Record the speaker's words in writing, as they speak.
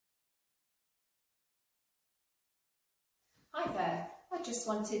Hi there, I just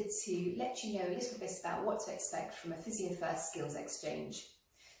wanted to let you know a little bit about what to expect from a Physio First skills exchange.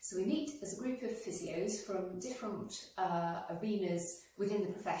 So we meet as a group of physios from different arenas within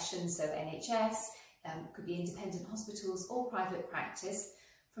the profession, so NHS, could be independent hospitals or private practice,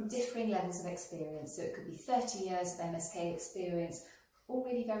 from differing levels of experience. So it could be 30 years of MSK experience, or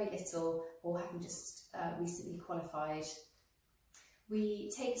really very little, or having just recently qualified. We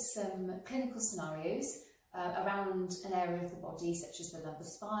take some clinical scenarios around an area of the body, such as the lumbar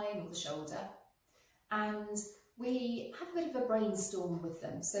spine or the shoulder, and we have a bit of a brainstorm with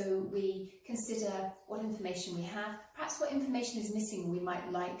them. So we consider what information we have, perhaps what information is missing we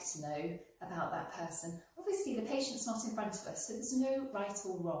might like to know about that person. Obviously the patient's not in front of us, so there's no right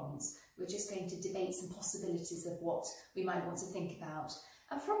or wrongs. We're just going to debate some possibilities of what we might want to think about.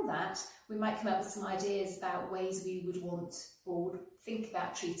 And from that, we might come up with some ideas about ways we would want or would think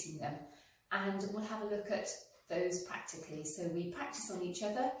about treating them. And we'll have a look at those practically. So we practice on each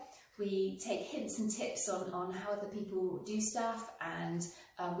other, we take hints and tips on how other people do stuff, and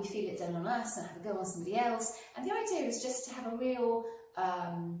we feel it done on us and have a go on somebody else. And the idea is just to have a real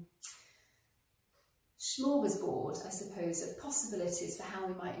smorgasbord, I suppose, of possibilities for how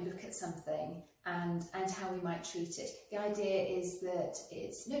we might look at something and how we might treat it. The idea is that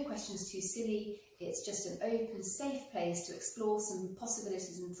it's no questions too silly, it's just an open, safe place to explore some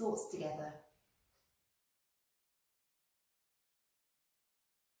possibilities and thoughts together.